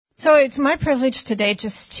So it's my privilege today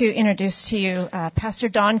just to introduce to you Pastor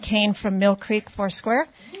Don Cain from Mill Creek Foursquare.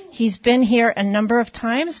 He's been here a number of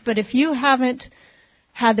times, but if you haven't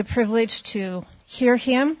had the privilege to hear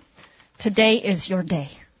him, today is your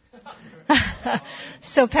day.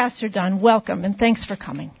 So Pastor Don, welcome and thanks for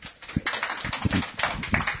coming.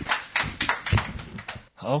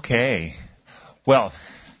 Okay. Well,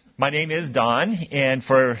 my name is Don, and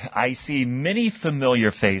I see many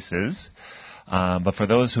familiar faces. But for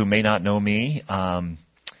those who may not know me, Colleen,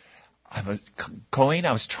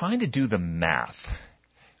 I was trying to do the math.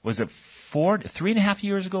 Was it 3.5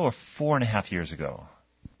 years ago or 4.5 years ago?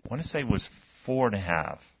 I want to say it was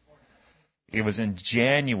 4.5. It was in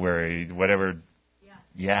January, whatever.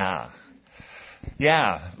 Yeah.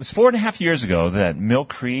 It was 4.5 years ago that Mill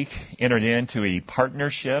Creek entered into a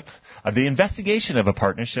partnership, the investigation of a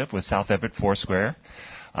partnership with South Everett Foursquare.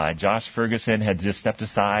 Josh Ferguson had just stepped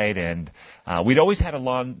aside, and we'd always had a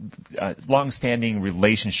long-standing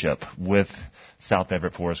relationship with South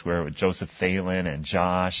Everett Foursquare, with Joseph Phelan and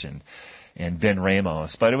Josh and Ben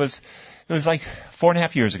Ramos. But it was like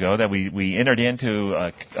 4.5 years ago that we entered into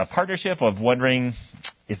a partnership of wondering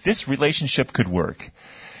if this relationship could work.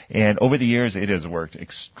 And over the years, it has worked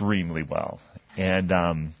extremely well. And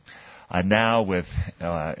now with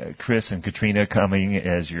Chris and Katrina coming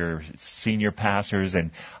as your senior pastors,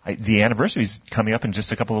 and the anniversary is coming up in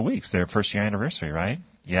just a couple of weeks. Their first-year anniversary, right?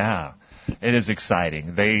 Yeah, it is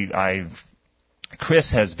exciting.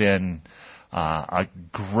 Chris has been a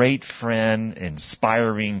great friend,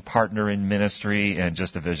 inspiring partner in ministry, and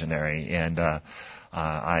just a visionary. And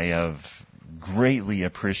I have greatly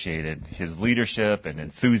appreciated his leadership and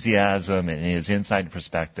enthusiasm and his insight and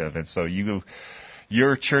perspective. And so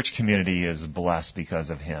your church community is blessed because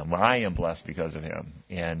of him. Well, I am blessed because of him.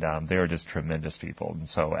 And they are just tremendous people. And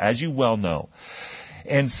so, as you well know.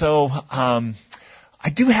 And so, I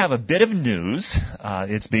do have a bit of news.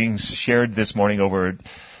 It's being shared this morning over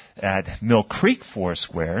at Mill Creek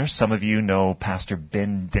Foursquare. Some of you know Pastor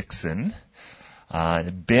Ben Dixon.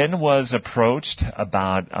 Ben was approached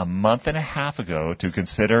about a month and a half ago to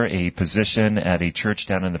consider a position at a church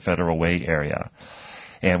down in the Federal Way area.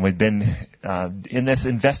 And we've been in this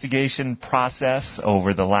investigation process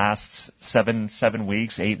over the last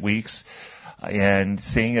 8 weeks, and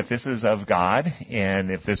seeing if this is of God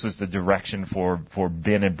and if this is the direction for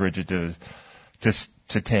Ben and Bridget to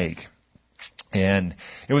take. And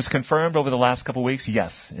it was confirmed over the last couple of weeks.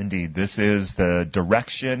 Yes, indeed, this is the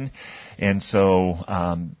direction. And so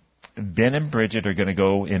Ben and Bridget are going to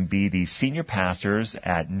go and be the senior pastors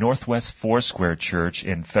at Northwest Foursquare Church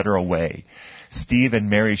in Federal Way. Steve and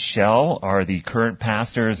Mary Shell are the current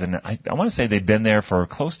pastors, and I want to say they've been there for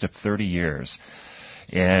close to 30 years.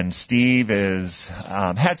 And Steve has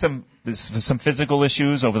had some physical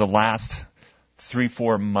issues over the last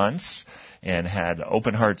 3-4 months, and had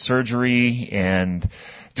open heart surgery, and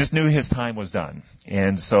just knew his time was done.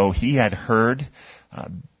 And so he had heard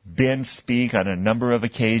Ben speak on a number of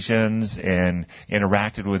occasions and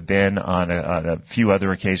interacted with Ben on a few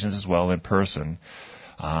other occasions as well in person.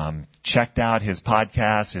 Checked out his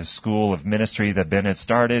podcast, his school of ministry that Ben had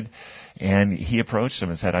started, and he approached him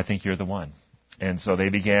and said, "I think you're the one." And so they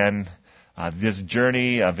began this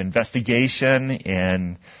journey of investigation,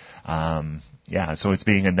 and so it's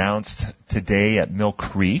being announced today at Mill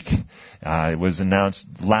Creek. It was announced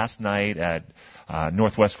last night at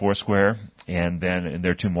Northwest Foursquare, and then in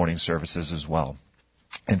their 2 morning services as well.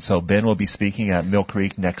 And so Ben will be speaking at Mill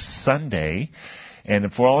Creek next Sunday,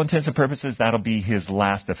 and for all intents and purposes, that'll be his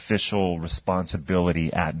last official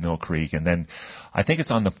responsibility at Mill Creek. And then I think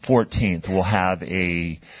it's on the 14th, we'll have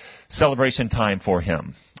a celebration time for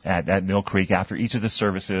him at Mill Creek after each of the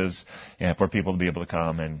services, and for people to be able to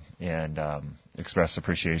come and express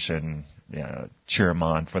appreciation, cheer him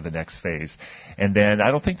on for the next phase. And then I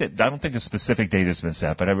don't think the specific date has been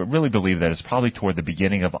set, but I really believe that it's probably toward the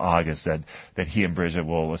beginning of August that he and Bridget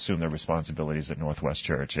will assume their responsibilities at Northwest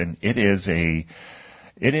Church. And it is a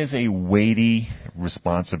weighty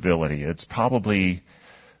responsibility. It's probably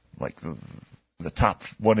like the top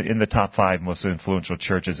 5 most influential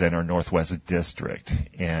churches in our Northwest district,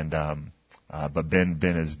 and but Ben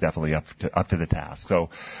is definitely up to the task. So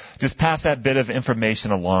just pass that bit of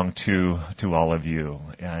information along to all of you,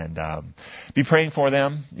 and be praying for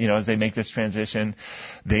them, as they make this transition.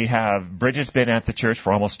 Bridget's been at the church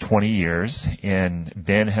for almost 20 years, and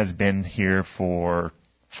Ben has been here for,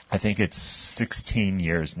 I think it's 16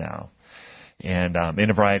 years now. And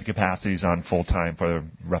in a variety of capacities on full-time for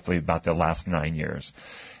roughly about the last 9 years.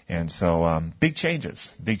 And so big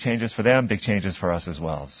changes for them, big changes for us as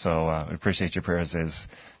well. So we appreciate your prayers as,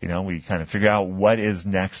 we kind of figure out what is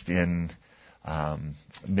next in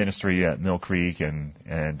ministry at Mill Creek and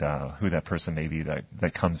who that person may be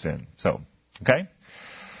that comes in. So, okay?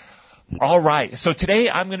 All right. So today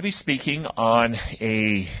I'm going to be speaking on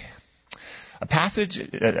a passage,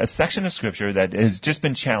 a section of Scripture that has just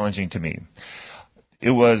been challenging to me.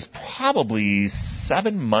 It was probably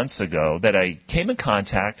 7 months ago that I came in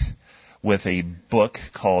contact with a book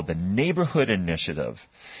called The Neighborhood Initiative.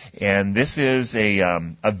 And this is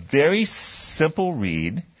a very simple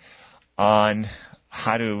read on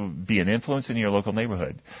how to be an influence in your local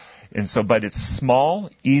neighborhood. And so, but it's small,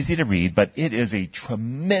 easy to read, but it is a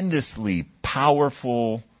tremendously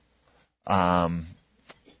powerful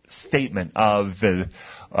statement of the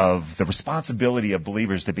responsibility of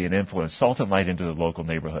believers to be an influence, salt and light into the local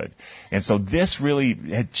neighborhood. And so this really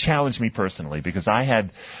had challenged me personally because my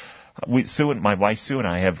wife Sue and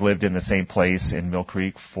I have lived in the same place in Mill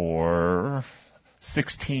Creek for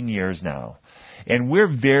 16 years now. And we're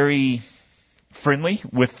very friendly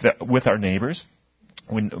with our neighbors.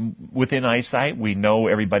 Within eyesight, we know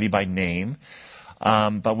everybody by name,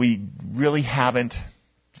 but we really haven't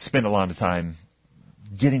spent a lot of time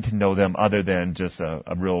getting to know them other than just a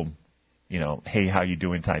real, hey, how you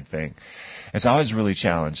doing type thing. And so I was really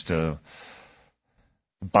challenged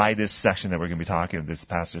by this section that we're going to be talking, this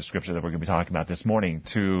passage of Scripture that we're going to be talking about this morning,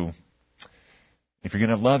 if you're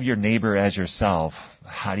going to love your neighbor as yourself,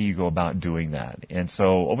 how do you go about doing that? And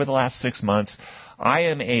so over the last 6 months, I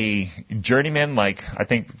am a journeyman, like I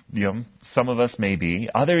think some of us may be.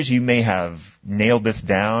 Others, you may have nailed this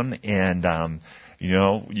down, and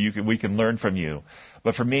we can learn from you.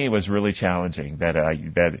 But for me, it was really challenging that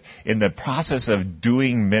in the process of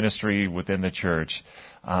doing ministry within the church,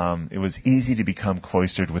 it was easy to become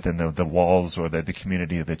cloistered within the walls or the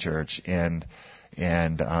community of the church, and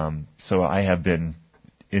so I have been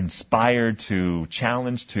inspired to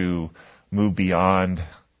challenge to move beyond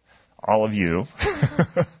all of you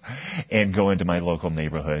and go into my local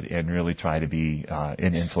neighborhood and really try to be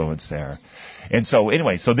an influence there. And so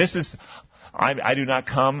anyway, so this is, I do not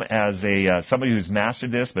come as somebody who's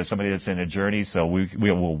mastered this, but somebody that's in a journey, so we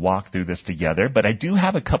will walk through this together. But I do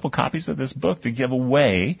have a couple copies of this book to give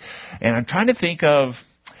away, and I'm trying to think of,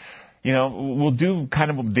 we'll do kind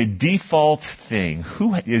of the default thing.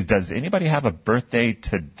 Does anybody have a birthday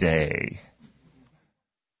today?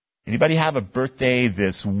 Anybody have a birthday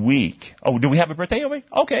this week? Oh, do we have a birthday over?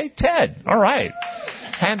 Okay, Ted. All right.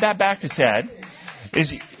 Hand that back to Ted.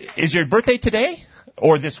 Is your birthday today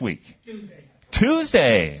or this week?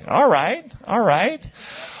 Tuesday. All right.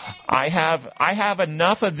 I have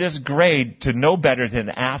enough of this grade to know better than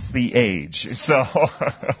ask the age. So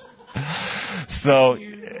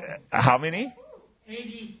how many?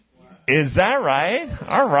 80. Is that right?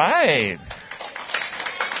 All right.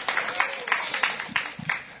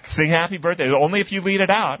 Sing happy birthday. Only if you lead it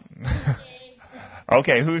out.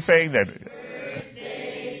 Okay, who's saying that?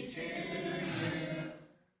 Birthday to you.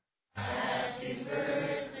 Happy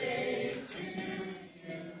birthday to you.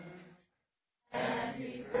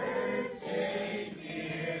 Happy birthday,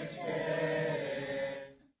 dear Ted.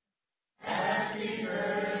 Happy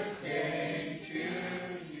birthday to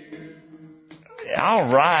you.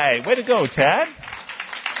 All right. Way to go, Ted.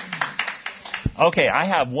 Okay, I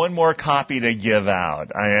have one more copy to give out,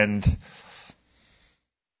 and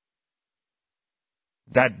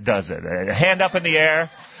that does it. Hand up in the air.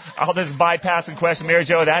 I'll just bypass the question. Mary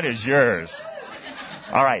Jo, that is yours.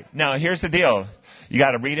 All right, now here's the deal. You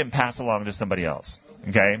got to read it and pass it along to somebody else.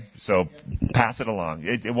 Okay, so pass it along.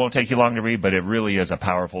 It won't take you long to read, but it really is a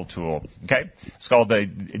powerful tool. Okay, it's called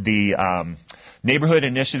the Neighborhood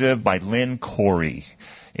Initiative by Lynn Corey.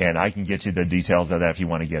 And I can get you the details of that if you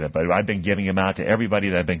want to get it. But I've been giving them out to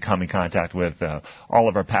everybody that I've been coming in contact with, all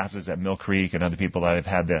of our pastors at Mill Creek and other people that I've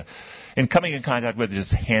had coming in contact with,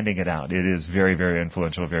 just handing it out. It is very, very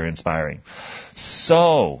influential, very inspiring.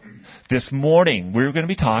 So, this morning, we're going to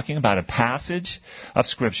be talking about a passage of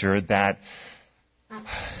Scripture that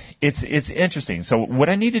it's interesting. So what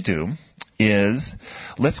I need to do is,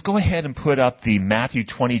 let's go ahead and put up the Matthew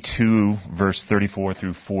 22, verse 34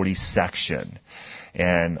 through 40 section.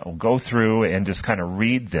 And I'll go through and just kind of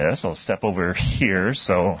read this. I'll step over here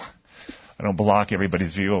so I don't block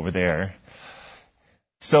everybody's view over there.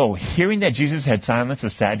 So, hearing that Jesus had silenced the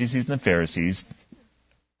Sadducees and the Pharisees,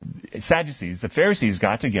 the Pharisees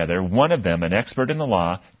got together. One of them, an expert in the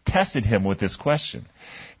law, tested him with this question.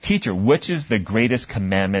 Teacher, which is the greatest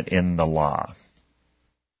commandment in the law?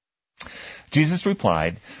 Jesus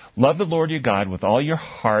replied, love the Lord your God with all your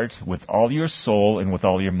heart, with all your soul, and with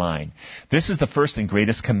all your mind. This is the first and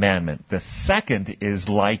greatest commandment. The second is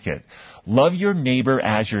like it. Love your neighbor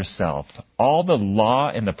as yourself. All the law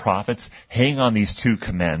and the prophets hang on these two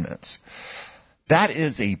commandments. That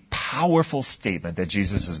is a powerful statement that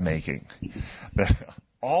Jesus is making.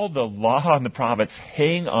 All the law and the prophets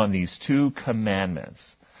hang on these two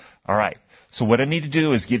commandments. All right. So what I need to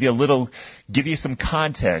do is give you some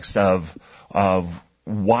context of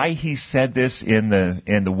why he said this in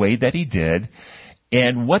the way that he did,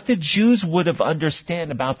 and what the Jews would have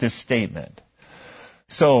understood about this statement.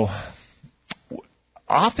 So,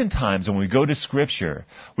 oftentimes when we go to Scripture,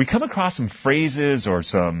 we come across some phrases or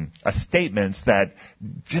some statements that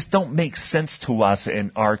just don't make sense to us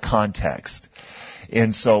in our context.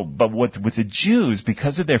 And so, but with the Jews,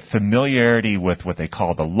 because of their familiarity with what they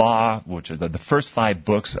call the law, which are the first 5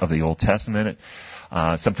 books of the Old Testament,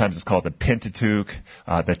 sometimes it's called the Pentateuch,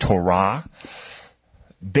 the Torah,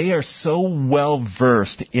 they are so well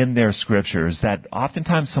versed in their scriptures that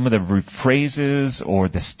oftentimes some of the phrases or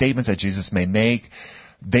the statements that Jesus may make,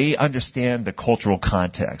 they understand the cultural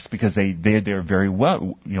context because they're very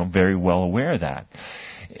well aware of that.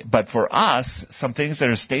 But for us, some things that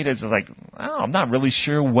are stated is like, oh, I'm not really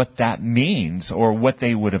sure what that means or what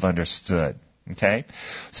they would have understood. Okay,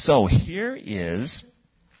 so here is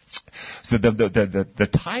the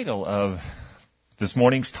title of this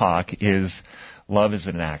morning's talk is Love is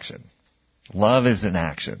an Action. Love is an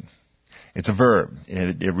action. It's a verb.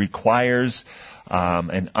 It requires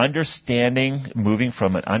an understanding, moving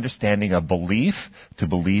from an understanding of belief to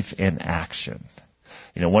belief in action.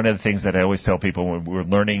 You know, one of the things that I always tell people when we're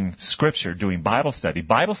learning Scripture, doing Bible study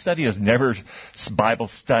is never Bible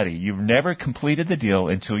study. You've never completed the deal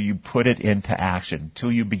until you put it into action,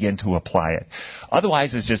 until you begin to apply it.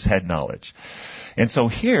 Otherwise, it's just head knowledge. And so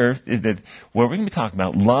here, what we're going to be talking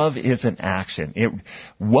about, love is an action.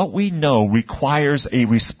 What we know requires a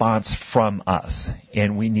response from us,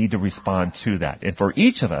 and we need to respond to that. And for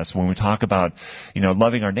each of us, when we talk about,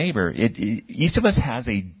 loving our neighbor, each of us has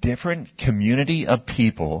a different community of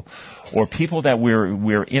people, or people that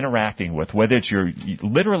we're interacting with. Whether it's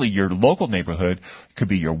literally your local neighborhood, it could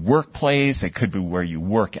be your workplace, it could be where you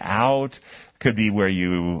work out, it could be where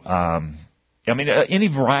you. Any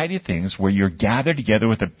variety of things where you're gathered together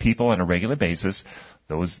with the people on a regular basis,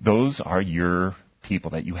 those are your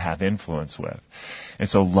people that you have influence with. And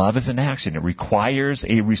so love is an action. It requires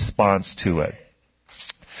a response to it.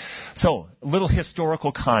 So, a little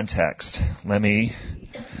historical context. Let me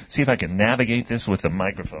see if I can navigate this with the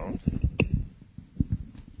microphone.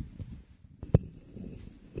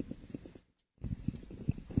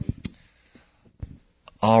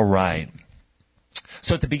 All right.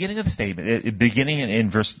 So at the beginning of the statement, beginning in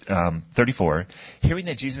verse 34, hearing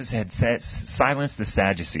that Jesus had silenced the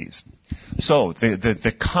Sadducees. So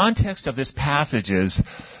the context of this passage is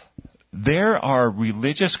there are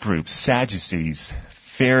religious groups, Sadducees,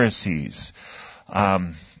 Pharisees,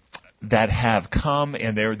 that have come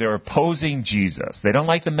and they're opposing Jesus. They don't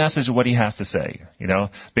like the message of what he has to say.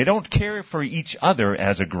 They don't care for each other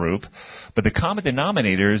as a group, but the common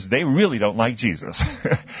denominator is they really don't like Jesus.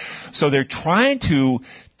 So they're trying to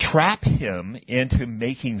trap him into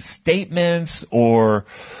making statements or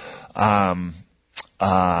trying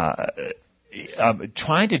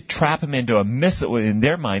to trap him into in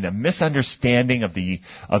their mind, a misunderstanding of the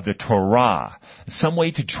Torah, some way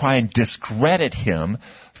to try and discredit him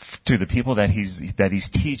to the people that he's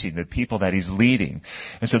teaching, the people that he's leading.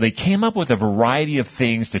 And so they came up with a variety of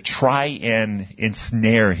things to try and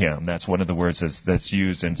ensnare him. That's one of the words that's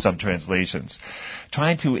used in some translations.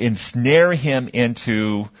 Trying to ensnare him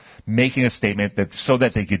into making a statement so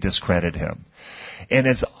that they could discredit him. And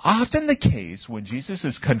it's often the case when Jesus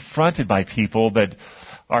is confronted by people that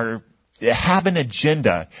have an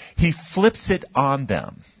agenda, he flips it on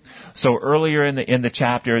them. So earlier in the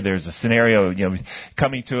chapter, there's a scenario,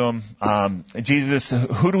 coming to him, Jesus,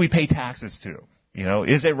 who do we pay taxes to?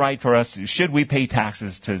 Is it right for us? Should we pay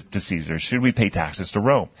taxes to Caesar? Should we pay taxes to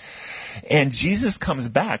Rome? And Jesus comes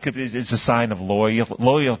back. It's a sign of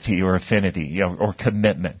loyalty or affinity, or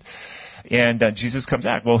commitment. And Jesus comes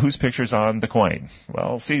back. Well, whose picture's on the coin?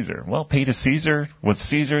 Well, Caesar. Well, pay to Caesar what's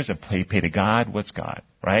Caesar's, and pay to God what's God,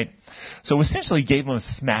 right? So essentially, he gave him a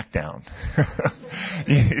smackdown.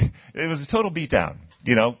 It was a total beatdown.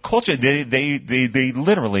 Culture. They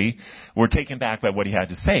literally were taken back by what he had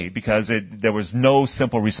to say because there was no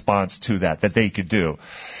simple response to that they could do,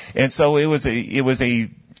 and so it was a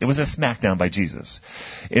smackdown by Jesus.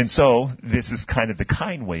 And so this is kind of the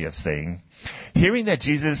kind way of saying, hearing that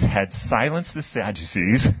Jesus had silenced the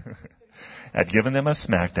Sadducees, had given them a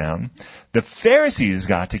smackdown, the Pharisees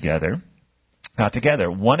got together.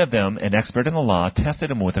 One of them, an expert in the law, tested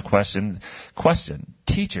him with a question,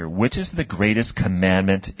 Teacher, which is the greatest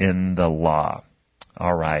commandment in the law?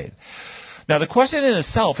 All right. Now, the question in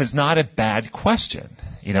itself is not a bad question.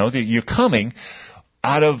 You're coming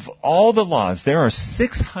out of all the laws. There are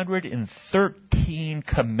 613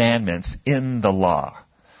 commandments in the law.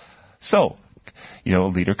 So, a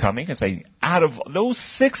leader coming and saying, out of those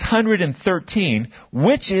 613,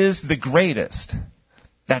 which is the greatest?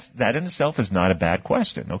 That in itself is not a bad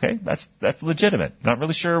question, okay? That's legitimate. Not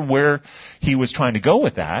really sure where he was trying to go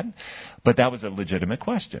with that, but that was a legitimate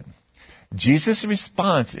question. Jesus'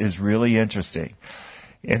 response is really interesting.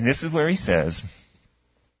 And this is where he says,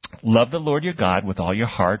 love the Lord your God with all your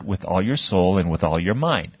heart, with all your soul, and with all your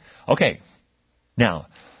mind. Okay, now,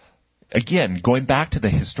 again, going back to the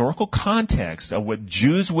historical context of what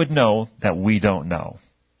Jews would know that we don't know.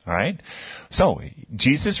 All right? So,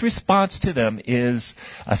 Jesus' response to them is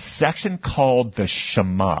a section called the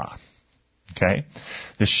Shema. Okay?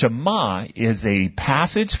 The Shema is a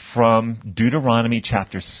passage from Deuteronomy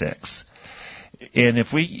chapter 6. And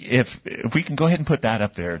if we can go ahead and put that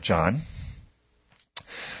up there, John.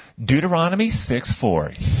 Deuteronomy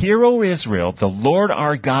 6:4. Hear, O Israel, the Lord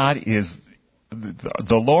our God,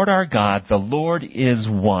 the Lord is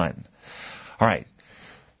one. All right.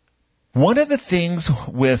 One of the things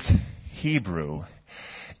with Hebrew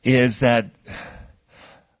is that,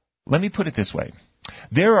 let me put it this way.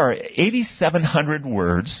 There are 8,700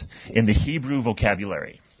 words in the Hebrew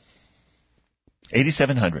vocabulary.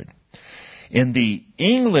 8,700. In the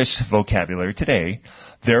English vocabulary today,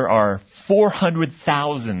 there are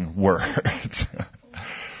 400,000 words.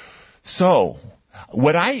 So,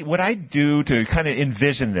 what I do to kind of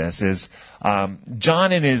envision this is,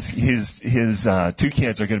 John and his two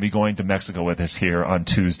kids are going to be going to Mexico with us here on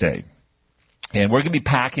Tuesday. And we're going to be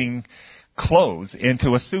packing clothes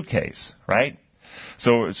into a suitcase, right?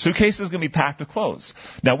 So a suitcase is going to be packed with clothes.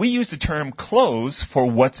 Now, we use the term clothes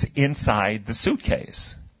for what's inside the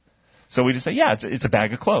suitcase. So we just say, yeah, it's a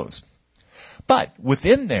bag of clothes. But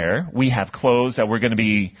within there, we have clothes that we're going to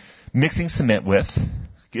be mixing cement with.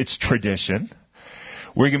 It's tradition.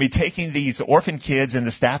 We're going to be taking these orphan kids and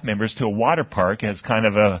the staff members to a water park as kind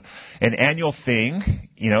of an annual thing,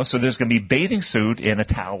 so there's going to be a bathing suit and a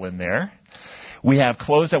towel in there. We have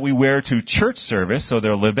clothes that we wear to church service, so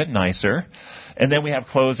they're a little bit nicer. And then we have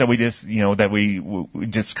clothes that we just, that we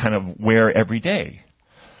just kind of wear every day.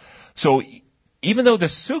 So even though the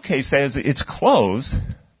suitcase says it's clothes,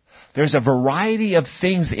 there's a variety of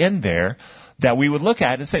things in there that we would look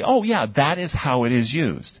at and say, oh yeah, that is how it is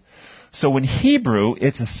used. So in Hebrew,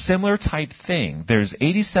 it's a similar type thing. There's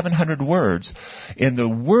 8,700 words, and the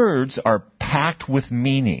words are packed with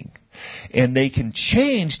meaning. And they can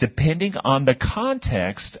change depending on the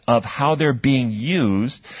context of how they're being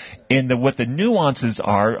used, and what the nuances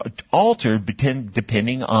are altered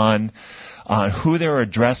depending on who they're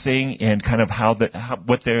addressing and kind of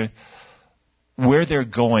where they're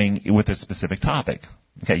going with a specific topic.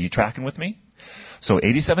 Okay, you tracking with me? So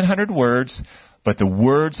 8,700 words, but the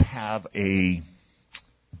words have a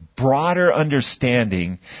broader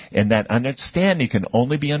understanding, and that understanding can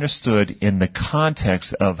only be understood in the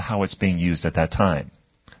context of how it's being used at that time.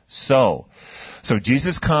 So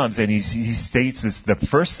Jesus comes and he states this, the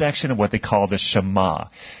first section of what they call the Shema.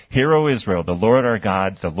 Hear, O Israel, the Lord our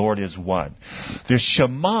God, the Lord is one. The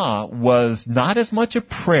Shema was not as much a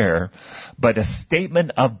prayer, but a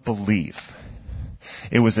statement of belief.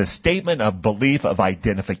 It was a statement of belief of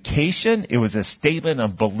identification. It was a statement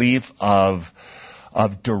of belief of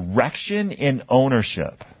direction and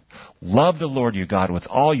ownership. Love the Lord your God with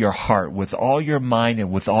all your heart, with all your mind,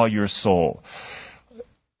 and with all your soul.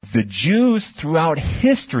 The Jews throughout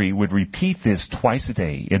history would repeat this twice a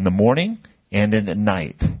day, in the morning and in the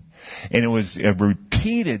night. And it was a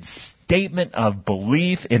repeated statement of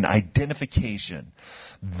belief and identification.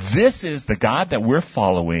 This is the God that we're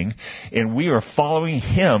following, and we are following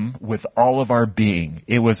Him with all of our being.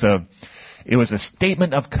 It was a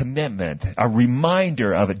statement of commitment, a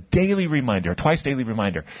reminder of a daily reminder, a twice daily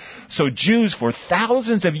reminder. So Jews for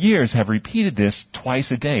thousands of years have repeated this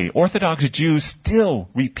twice a day. Orthodox Jews still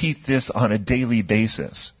repeat this on a daily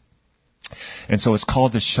basis. And so it's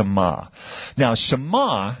called the Shema. Now,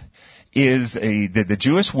 Shema is the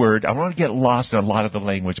Jewish word. I don't want to get lost in a lot of the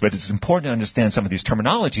language, but it's important to understand some of these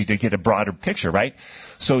terminology to get a broader picture, right?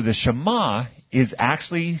 So the Shema is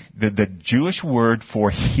actually the Jewish word for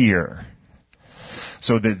hear.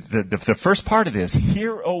 So the first part of this,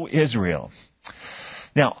 hear, O Israel.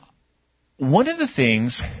 Now, one of the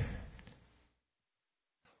things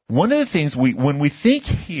when we think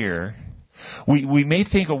hear, we may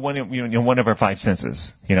think of one of our five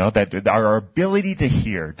senses, that our ability to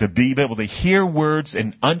hear, to be able to hear words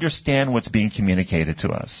and understand what's being communicated to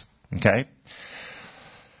us. Okay?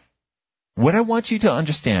 What I want you to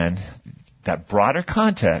understand that broader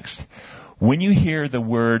context, when you hear the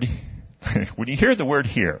word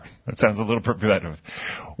here, that sounds a little repetitive.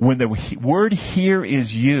 When the word here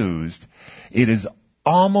is used, it is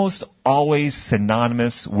almost always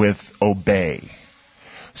synonymous with obey.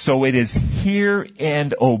 So it is hear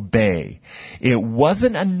and obey. It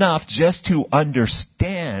wasn't enough just to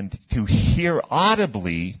understand, to hear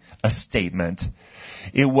audibly a statement.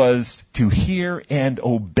 It was to hear and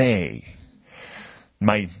obey.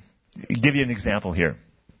 Give you an example here.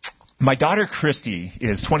 My daughter Christy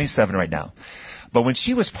is 27 right now. But when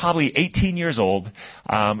she was probably 18 years old,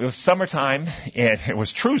 it was summertime, and it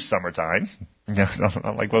was true summertime.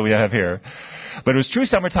 Not like what we have here. But it was true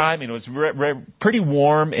summertime, and it was pretty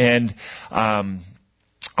warm, and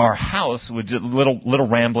our house was a little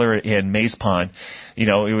rambler in Maze Pond.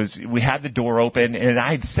 We had the door open, and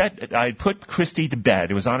I'd put Christy to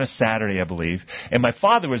bed. It was on a Saturday, I believe, and my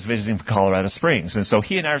father was visiting from Colorado Springs, and so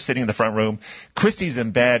he and I are sitting in the front room. Christy's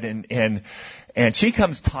in bed, and she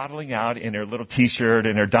comes toddling out in her little T-shirt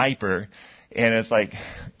and her diaper, and it's like,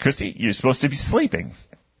 Christy, you're supposed to be sleeping.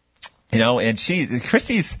 And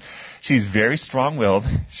she's very strong-willed,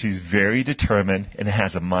 she's very determined, and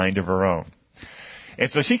has a mind of her own.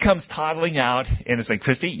 And so she comes toddling out, and it's like,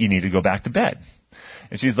 Christy, you need to go back to bed.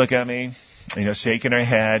 And she's looking at me, shaking her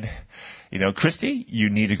head. Christy, you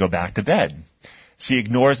need to go back to bed. She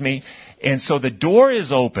ignores me. And so the door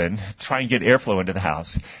is open to try and get airflow into the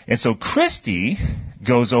house. And so Christy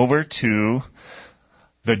goes over to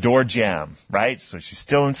the door jamb, right? So she's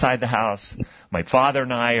still inside the house. My father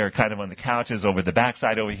and I are kind of on the couches over the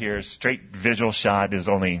backside over here. Straight visual shot is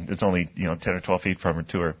it's only 10 or 12 feet from her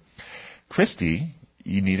to her. Christy,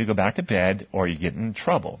 you need to go back to bed or you get in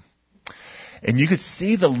trouble. And you could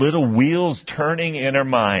see the little wheels turning in her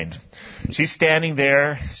mind. She's standing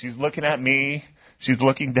there. She's looking at me. She's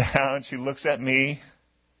looking down. She looks at me.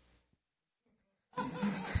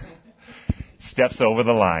 Steps over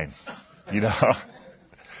the line.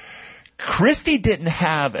 Christy didn't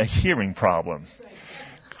have a hearing problem.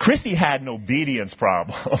 Christy had an obedience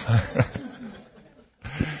problem.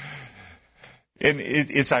 And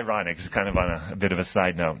it's ironic. It's kind of on a bit of a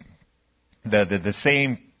side note. The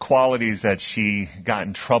same qualities that she got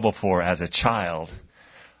in trouble for as a child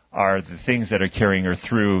are the things that are carrying her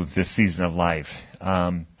through this season of life.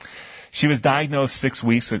 She was diagnosed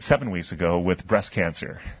 7 weeks ago with breast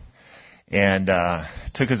cancer. And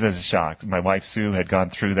took us as a shock. My wife, Sue, had gone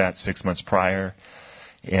through that 6 months prior.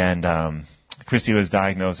 And Christy was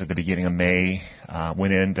diagnosed at the beginning of May.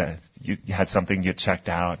 Went in, had something get checked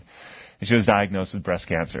out. And she was diagnosed with breast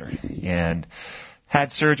cancer. And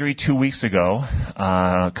had surgery 2 weeks ago,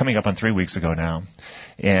 coming up on 3 weeks ago now.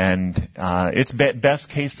 And it's best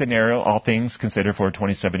case scenario, all things considered, for a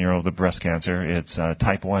 27-year-old with breast cancer. It's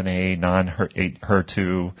type 1A,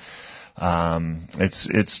 non-HER2.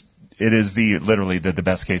 It is literally the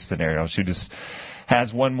best case scenario. She just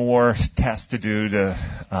has one more test to do to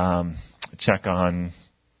check on,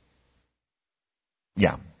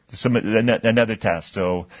 another test.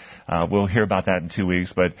 So we'll hear about that in 2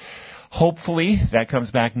 weeks. But hopefully that comes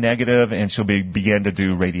back negative, and she'll begin to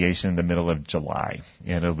do radiation in the middle of July.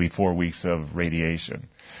 And it'll be 4 weeks of radiation.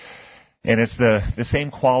 And it's the same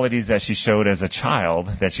qualities that she showed as a child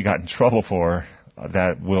that she got in trouble for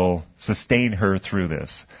that will sustain her through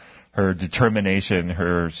this. Her determination,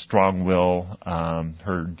 her strong will,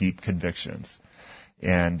 her deep convictions.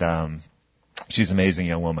 And she's an amazing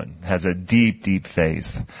young woman, has a deep, deep faith.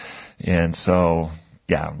 And so,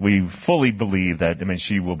 we fully believe that,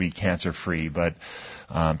 she will be cancer-free, but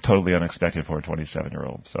totally unexpected for a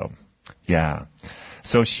 27-year-old. So,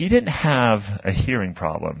 So she didn't have a hearing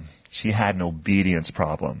problem. She had an obedience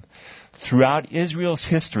problem. Throughout Israel's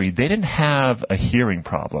history, they didn't have a hearing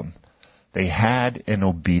problem. They had an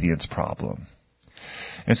obedience problem.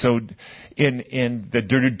 And so in the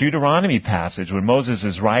Deuteronomy passage, when Moses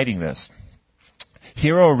is writing this,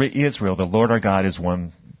 "Hear, O Israel, the Lord our God is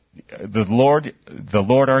one. The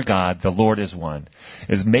Lord our God, the Lord is one,"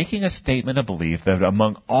 is making a statement of belief that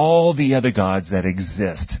among all the other gods that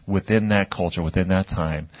exist within that culture, within that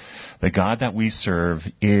time, the God that we serve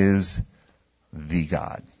is the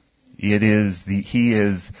God. He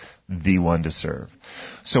is the one to serve.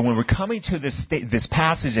 So when we're coming to this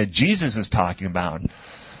passage that Jesus is talking about,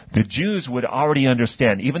 the Jews would already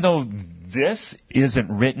understand, even though this isn't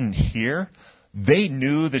written here, they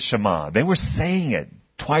knew the Shema. They were saying it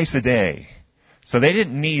twice a day. So they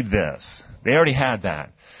didn't need this. They already had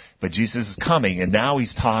that. But Jesus is coming, and now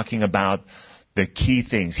he's talking about the key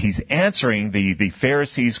things. He's answering the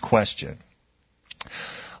Pharisees' question.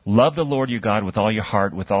 Love the Lord your God with all your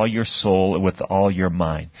heart, with all your soul, and with all your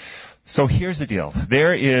mind. So here's the deal.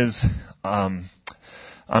 There is, I'm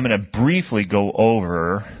going to briefly go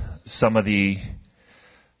over some of the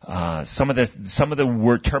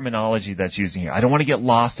word terminology that's using here. I don't want to get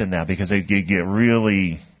lost in that because it get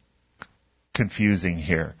really confusing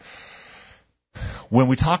here. When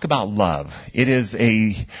we talk about love, it is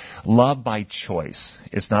a love by choice.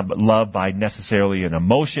 It's not love by necessarily an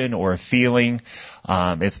emotion or a feeling.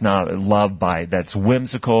 It's not love that's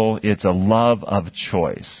whimsical. It's a love of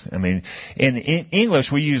choice. I mean, in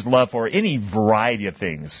English, we use love for any variety of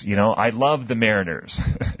things. You know, I love the Mariners,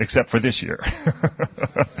 except for this year.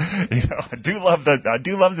 I do love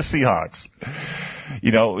the Seahawks.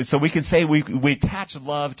 You know, so we can say we attach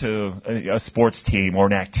love to a sports team or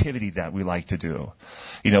an activity that we like to do.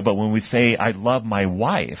 You know, but when we say I love my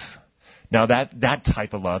wife, now that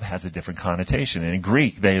type of love has a different connotation. And in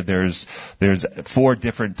Greek, there's 4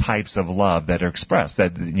 different types of love that are expressed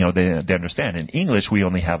that they understand. In English, we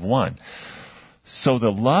only have one. So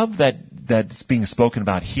the love that's being spoken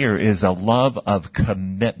about here is a love of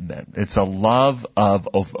commitment. It's a love of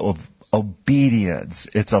obedience.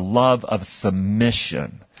 It's a love of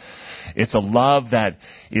submission. It's a love that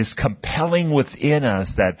is compelling within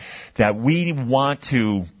us that we want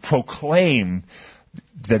to proclaim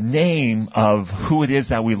the name of who it is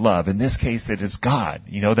that we love. In this case, it is God.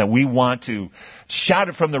 You know, that we want to shout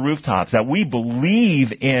it from the rooftops, that we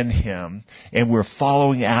believe in Him and we're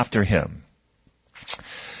following after Him.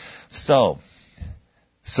 So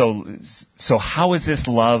how is this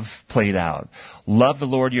love played out? Love the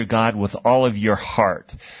Lord your God with all of your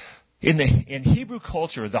heart. In Hebrew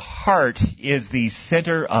culture, the heart is the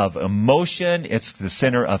center of emotion. It's the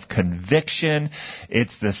center of conviction.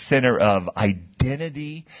 It's the center of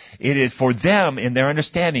identity. It is, for them, in their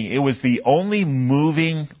understanding, it was the only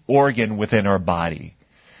moving organ within our body.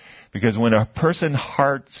 Because when a person's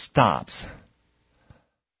heart stops,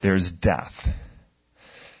 there's death.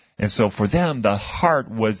 And so for them, the heart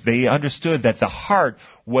they understood that the heart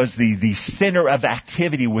was the center of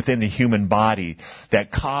activity within the human body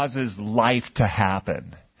that causes life to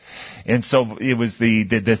happen. And so it was they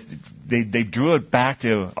drew it back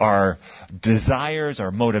to our desires,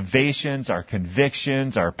 our motivations, our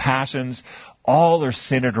convictions, our passions. All are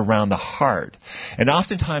centered around the heart. And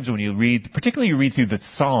oftentimes when you read, particularly you read through the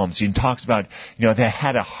Psalms, it talks about, they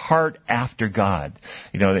had a heart after God.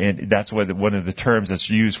 And that's one of the terms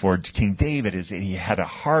that's used for King David is that he had a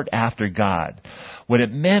heart after God. What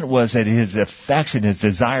it meant was that his affection, his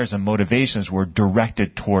desires and motivations were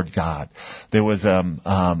directed toward God. There was an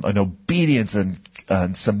obedience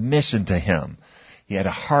and submission to Him. He had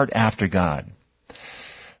a heart after God.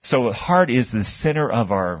 So the heart is the center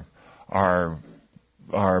of our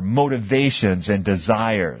motivations and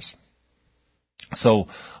desires. So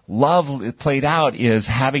love played out is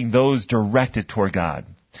having those directed toward God.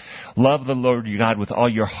 Love the Lord your God with all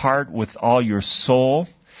your heart, with all your soul.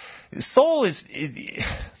 Soul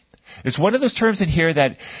it's one of those terms in here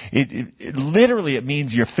that it literally it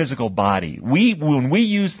means your physical body. When we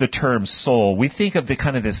use the term soul, we think of the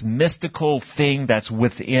kind of this mystical thing that's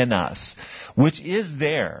within us, which is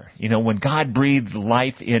there. When God breathed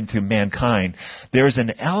life into mankind, there is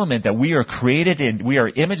an element that we are created in. We are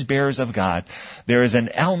image bearers of God. There is an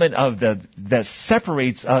element that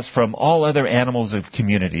separates us from all other animals of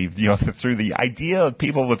community. Through the idea of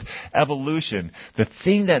people with evolution, the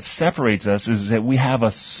thing that separates us is that we have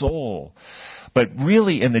a soul. But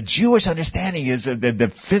really, in the Jewish understanding is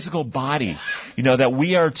the physical body, that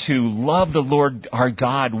we are to love the Lord our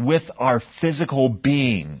God with our physical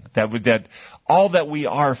being, that all that we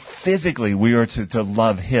are physically, we are to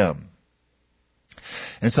love Him.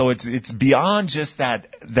 And so it's beyond just that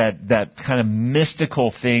kind of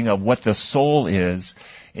mystical thing of what the soul is.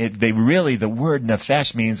 The word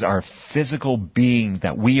nefesh means our physical being,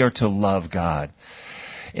 that we are to love God.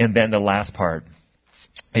 And then the last part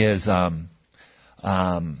is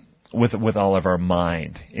with all of our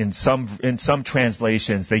mind. In some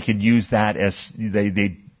translations, they can use that as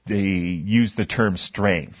they use the term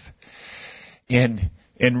strength. And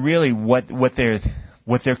really, what they're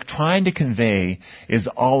trying to convey is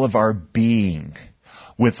all of our being.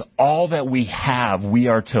 With all that we have, we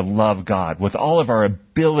are to love God. With all of our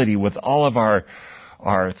ability, with all of our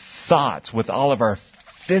thoughts, with all of our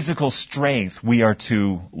physical strength, we are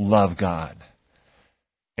to love God.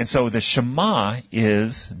 And so the Shema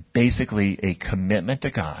is basically a commitment to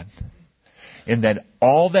God, in that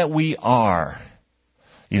all that we are,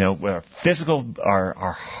 our physical,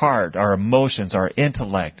 our heart, our emotions, our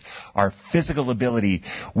intellect, our physical ability,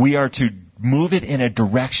 we are to move it in a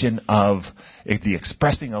direction of the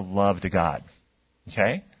expressing of love to God.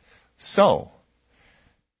 Okay? So,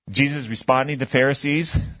 Jesus, responding to the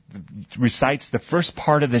Pharisees, recites the first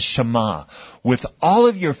part of the Shema. With all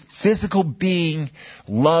of your physical being,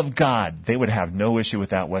 love God. They would have no issue with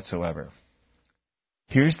that whatsoever.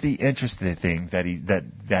 Here's the interesting thing that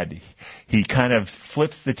he kind of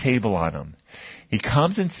flips the table on them. He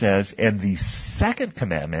comes and says, and the second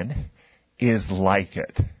commandment is like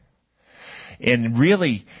it. And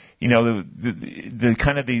really, the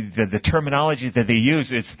kind of the terminology that they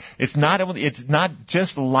use, it's not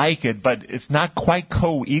just like it, but it's not quite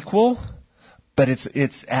co-equal, but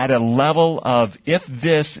it's at a level of, if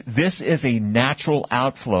this is a natural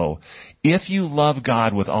outflow. If you love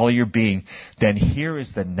God with all your being, then here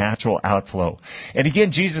is the natural outflow. And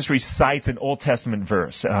again, Jesus recites an Old Testament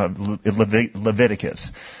verse,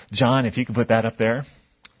 Leviticus. John, if you could put that up there.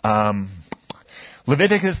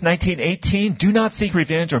 Leviticus 19:18, do not seek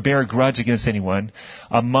revenge or bear a grudge against anyone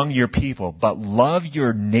among your people, but love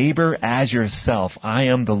your neighbor as yourself. I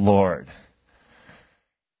am the Lord.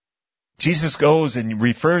 Jesus goes and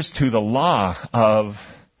refers to the law of,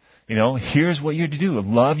 here's what you're to do.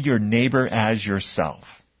 Love your neighbor as yourself.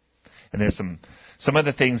 And there's some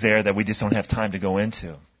other things there that we just don't have time to go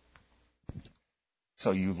into.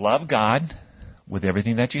 So you love God with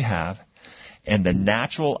everything that you have, and the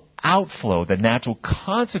natural outflow, the natural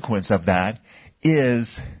consequence of that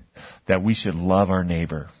is that we should love our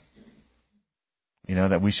neighbor.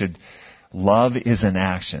 That we should, love is an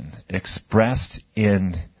action expressed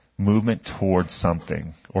in movement towards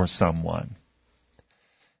something or someone.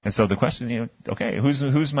 And so the question, okay,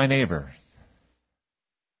 who's my neighbor?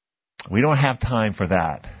 We don't have time for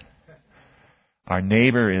that. Our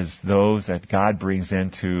neighbor is those that God brings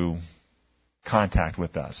into contact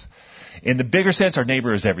with us. In the bigger sense, our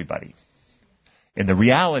neighbor is everybody. And the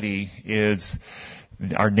reality is,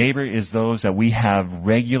 our neighbor is those that we have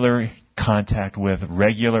regular contact with,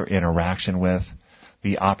 regular interaction with,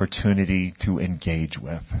 the opportunity to engage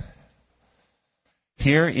with.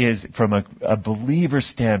 Here is, from a believer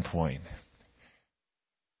standpoint,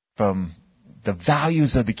 from the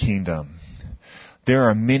values of the kingdom, there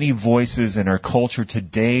are many voices in our culture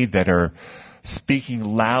today that are speaking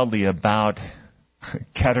loudly about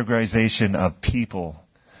categorization of people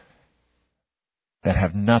that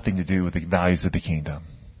have nothing to do with the values of the kingdom.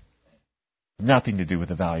 Nothing to do with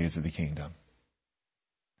the values of the kingdom.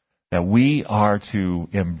 That we are to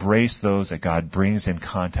embrace those that God brings in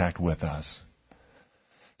contact with us.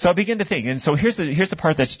 So I begin to think, and so here's the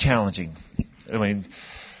part that's challenging.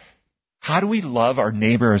 How do we love our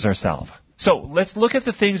neighbor as ourselves? So let's look at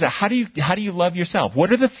the things that, how do you love yourself?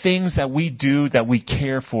 What are the things that we do that we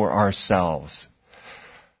care for ourselves?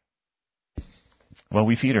 Well,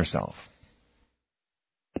 we feed ourselves.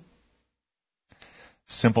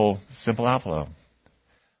 Simple outflow.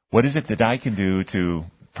 What is it that I can do to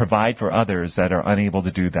provide for others that are unable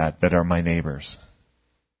to do that are my neighbors?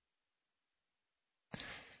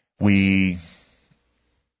 We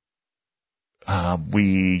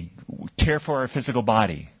care for our physical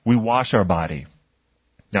body. We wash our body.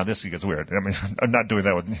 Now this gets weird. I'm not doing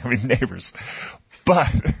that with neighbors, but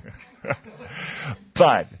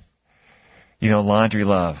laundry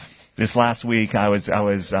love. This last week, I was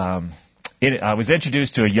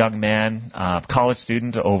introduced to a young man, college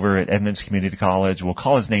student over at Edmonds Community College. We'll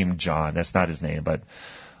call his name John. That's not his name, but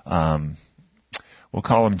we'll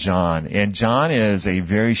call him John. And John is a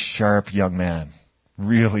very sharp young man,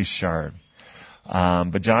 really sharp.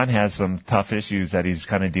 But John has some tough issues that he's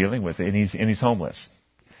kind of dealing with, and he's homeless.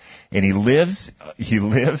 And he lives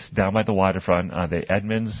down by the waterfront on the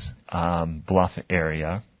Edmonds Bluff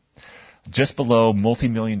area, just below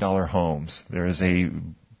multi-million-dollar homes. There is a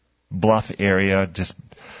bluff area just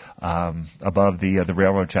above the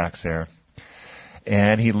railroad tracks there,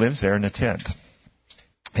 and he lives there in a tent.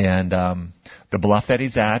 And the bluff that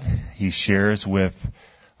he's at, he shares with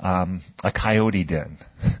a coyote den.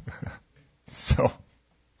 So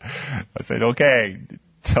I said, okay,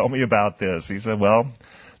 tell me about this. He said, well,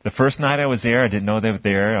 the first night I was there, I didn't know they were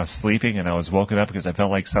there. I was sleeping, and I was woken up because I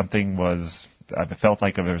felt like I felt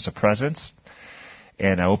like there was a presence.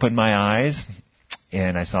 And I opened my eyes,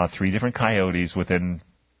 and I saw 3 different coyotes within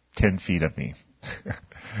 10 feet of me.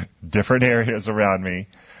 Different areas around me.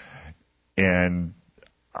 And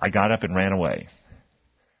I got up and ran away.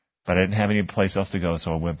 But I didn't have any place else to go,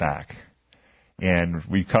 so I went back. And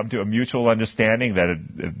we come to a mutual understanding that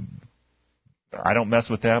I don't mess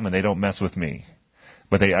with them and they don't mess with me.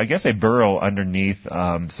 But I guess they burrow underneath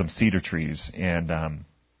some cedar trees. And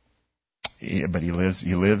but he lives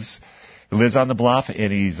on the bluff,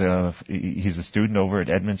 and he's a student over at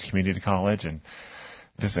Edmonds Community College. And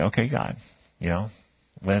just say, okay, God,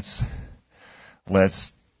 let's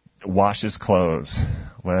wash his clothes.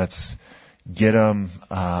 Let's get him,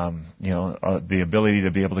 the ability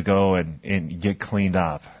to be able to go and get cleaned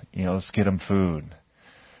up. Let's get him food.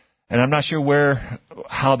 And I'm not sure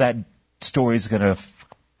how that story is going to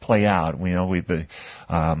play out.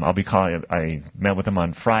 I'll be calling. I met with him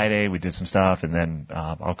on Friday. We did some stuff, and then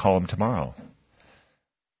I'll call him tomorrow.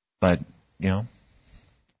 But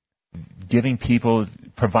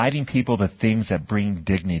providing people the things that bring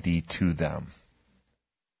dignity to them.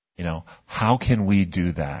 How can we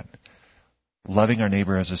do that? Loving our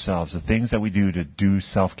neighbor as ourselves, the things that we do to do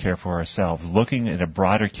self-care for ourselves, looking at a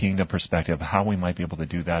broader kingdom perspective, how we might be able to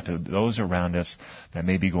do that to those around us that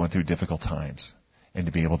may be going through difficult times, and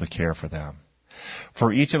to be able to care for them.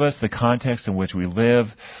 For each of us, the context in which we live,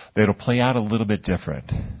 it'll play out a little bit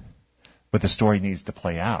different. But the story needs to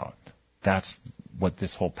play out. That's what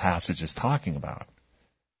this whole passage is talking about.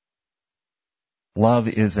 Love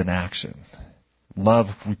is an action. Love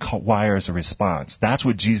requires a response. That's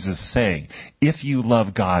what Jesus is saying. If you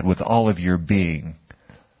love God with all of your being,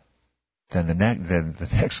 then the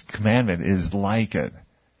next commandment is like it.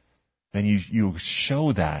 Then you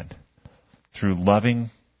show that through loving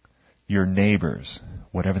your neighbors,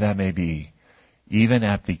 whatever that may be, even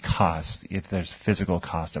at the cost, if there's physical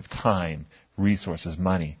cost of time, resources,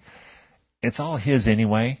 money. It's all His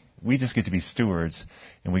anyway. We just get to be stewards,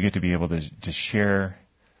 and we get to be able to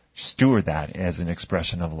steward that as an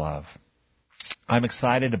expression of love. I'm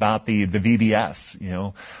excited about the VBS.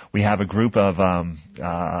 We have a group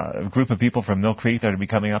of people from Mill Creek that are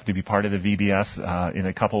coming up to be part of the VBS in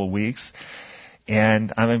a couple of weeks,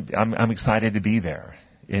 and I'm excited to be there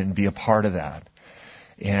and be a part of that.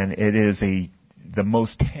 And it is the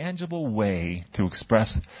most tangible way to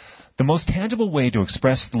express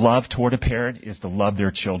love toward a parent is to love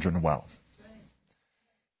their children well.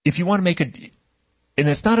 If you want to make it, and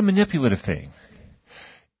it's not a manipulative thing.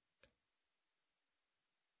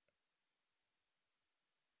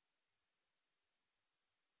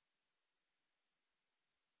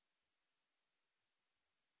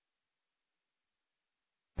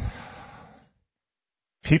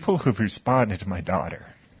 People who've responded to my daughter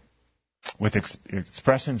with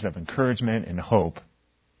expressions of encouragement and hope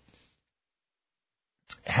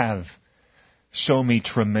have shown me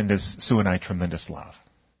Sue and I tremendous love.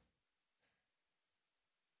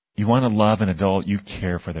 You want to love an adult, you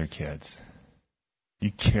care for their kids.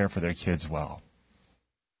 You care for their kids well.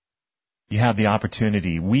 We have the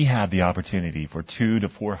opportunity for 200 to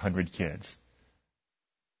 400 kids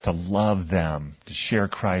to love them, to share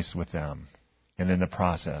Christ with them, and in the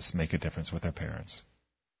process make a difference with their parents.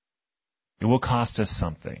 It will cost us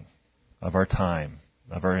something of our time,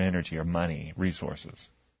 of our energy, our money, resources.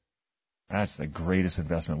 That's the greatest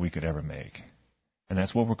investment we could ever make. And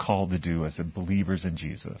that's what we're called to do as believers in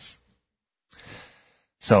Jesus.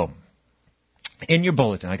 So, in your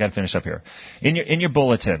bulletin, I got to finish up here. In your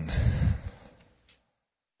bulletin,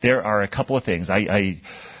 there are a couple of things. I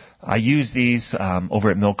use these over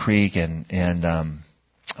at Mill Creek, and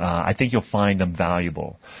I think you'll find them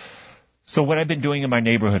valuable. So what I've been doing in my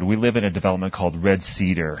neighborhood, we live in a development called Red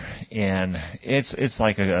Cedar, and it's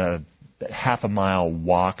like a half a mile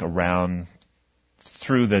walk around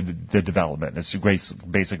through the development. It's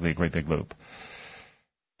basically a great big loop.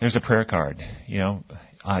 There's a prayer card. You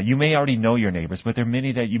may already know your neighbors, but there are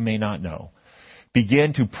many that you may not know.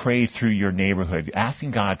 Begin to pray through your neighborhood,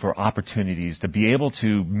 asking God for opportunities to be able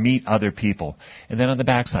to meet other people. And then on the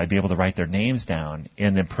backside, be able to write their names down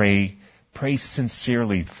and then pray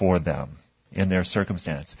sincerely for them in their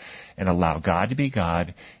circumstance. And allow God to be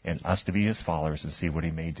God and us to be His followers and see what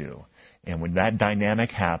He may do. And when that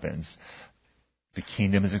dynamic happens, the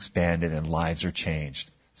kingdom is expanded and lives are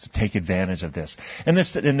changed. So take advantage of this. And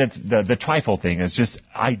the trifold thing is just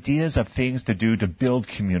ideas of things to do to build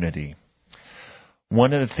community.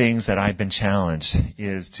 One of the things that I've been challenged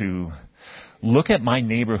is to look at my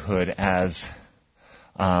neighborhood as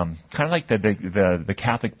kind of like the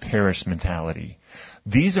Catholic parish mentality.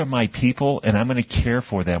 These are my people, and I'm going to care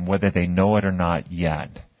for them whether they know it or not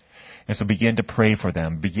yet. And so begin to pray for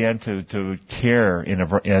them. Begin to care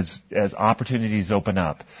as opportunities open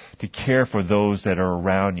up, to care for those that are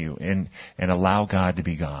around you and allow God to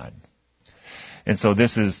be God. And so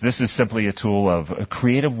this is simply a tool of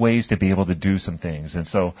creative ways to be able to do some things. And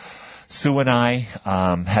so Sue and I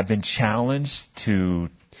have been challenged to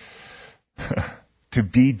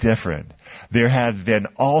be different. There have been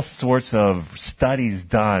all sorts of studies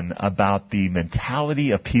done about the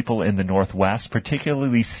mentality of people in the Northwest,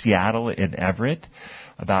 particularly Seattle and Everett,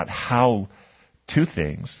 about how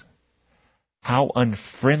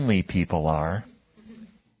unfriendly people are,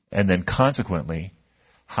 and then consequently,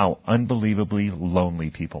 how unbelievably lonely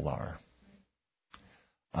people are.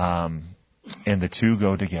 And the two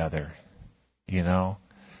go together, you know.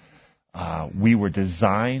 We were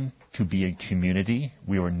designed to be in community.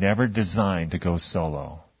 We were never designed to go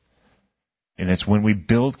solo. And it's when we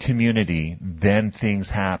build community, then things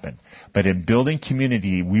happen. But in building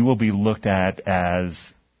community, we will be looked at as,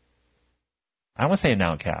 I don't want to say an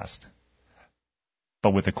outcast,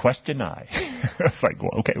 but with a question eye. It's like,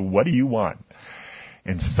 well, okay, what do you want?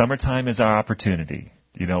 And summertime is our opportunity.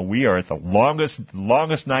 You know, we are at the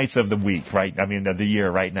longest nights of the week, right? I mean, of the year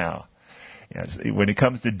right now. Yes, when it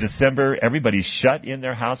comes to December, everybody's shut in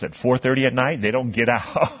their house at 4:30 at night. They don't get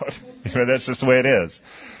out. You know, that's just the way it is.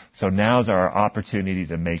 So now's our opportunity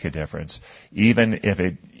to make a difference, even if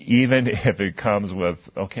it comes with,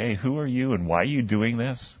 okay, who are you and why are you doing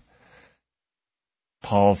this?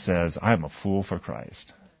 Paul says, I'm a fool for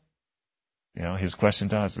Christ. You know, his question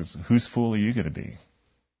to us is, whose fool are you going to be?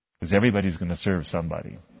 Because everybody's going to serve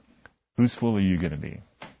somebody. Whose fool are you going to be?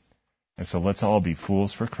 And so let's all be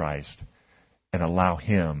fools for Christ and allow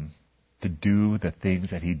him to do the things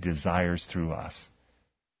that he desires through us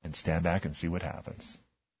and stand back and see what happens.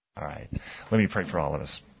 All right. Let me pray for all of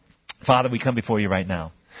us. Father, we come before you right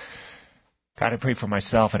now. God, I pray for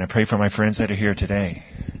myself and I pray for my friends that are here today.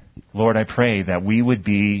 Lord, I pray that we would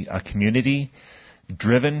be a community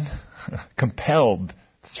driven, compelled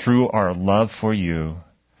through our love for you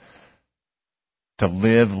to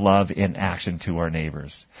live love in action to our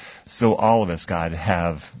neighbors. So all of us, God,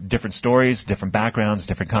 have different stories, different backgrounds,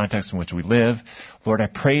 different contexts in which we live. Lord, I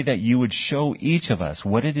pray that you would show each of us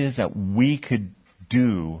what it is that we could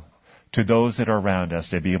do to those that are around us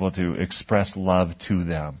to be able to express love to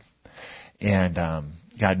them. And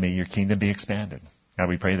God, may your kingdom be expanded. God,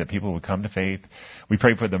 we pray that people would come to faith. We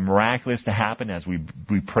pray for the miraculous to happen as we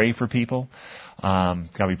pray for people.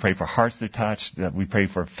 God, we pray for hearts to touch. That we pray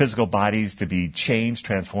for physical bodies to be changed,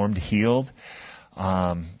 transformed, healed.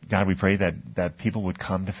 God, we pray that people would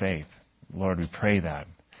come to faith. Lord, we pray that.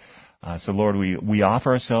 So, Lord, we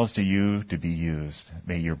offer ourselves to you to be used.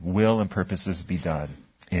 May your will and purposes be done.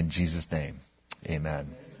 In Jesus' name, amen.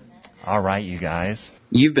 All right, you guys.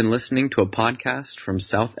 You've been listening to a podcast from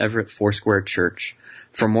South Everett Foursquare Church.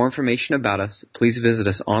 For more information about us, please visit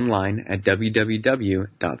us online at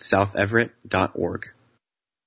www.southeverett.org.